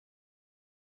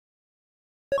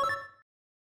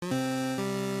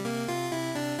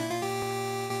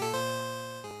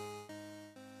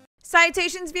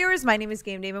Salutations viewers, my name is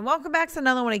GameDame and welcome back to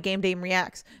another one of GameDame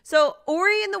Reacts. So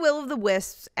Ori and the Will of the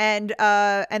Wisps and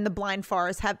the Blind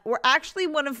Forest were actually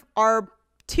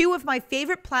two of my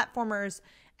favorite platformers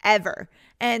ever.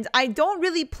 And I don't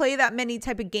really play that many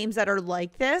type of games that are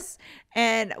like this.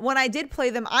 And when I did play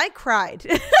them, I cried.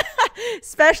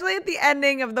 Especially at the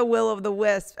ending of the Will of the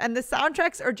Wisps. And the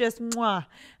soundtracks are just mwah.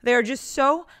 They're just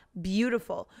so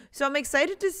beautiful. So I'm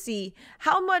excited to see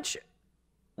how much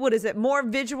more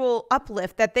visual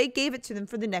uplift that they gave it to them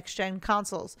for the next gen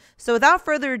consoles. So without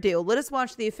further ado, let us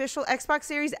watch the official Xbox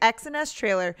Series X and S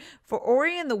trailer for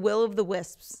Ori and the Will of the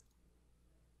Wisps.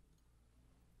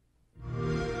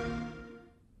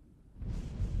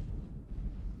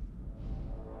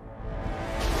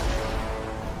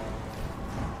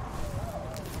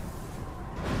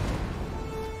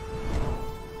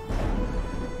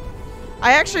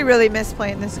 I actually really miss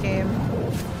playing this game.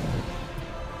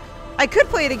 I could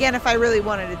play it again if I really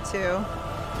wanted it to.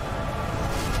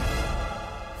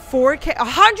 4K,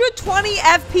 120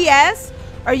 FPS?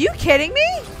 Are you kidding me?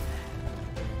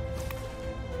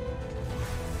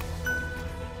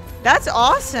 That's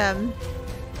awesome.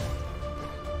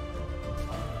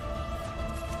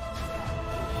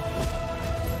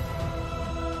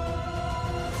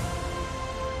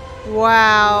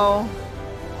 Wow.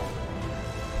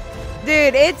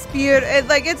 Dude, it's beautiful.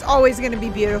 It's always going to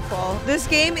be beautiful. This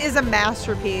game is a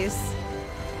masterpiece.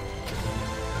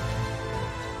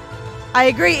 I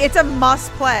agree. It's a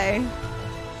must play.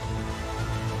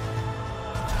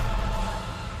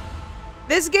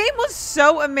 This game was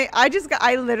so amazing.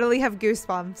 I literally have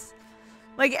goosebumps.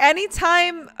 Like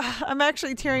anytime, I'm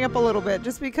actually tearing up a little bit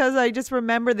just because I just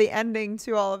remember the ending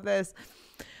to all of this.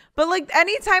 But like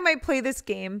anytime I play this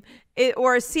game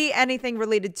or see anything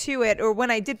related to it, or when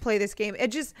I did play this game, it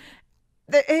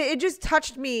just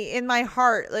touched me in my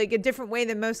heart like a different way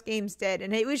than most games did.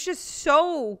 And it was just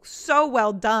so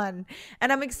well done.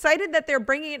 And I'm excited that they're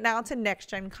bringing it now to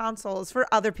next-gen consoles for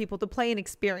other people to play and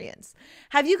experience.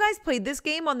 Have you guys played this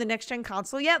game on the next-gen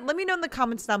console yet? Let me know in the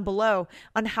comments down below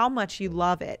on how much you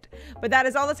love it. But that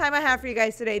is all the time I have for you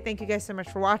guys today. Thank you guys so much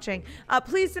for watching.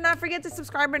 Please do not forget to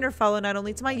subscribe and or follow not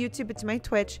only to my YouTube, but to my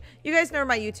Twitch. You guys know where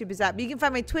my YouTube is at, but you can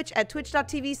find my Twitch at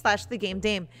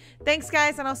twitch.tv/thegamedame. Thanks,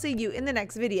 guys, and I'll see you in the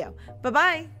next video.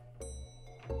 Bye-bye.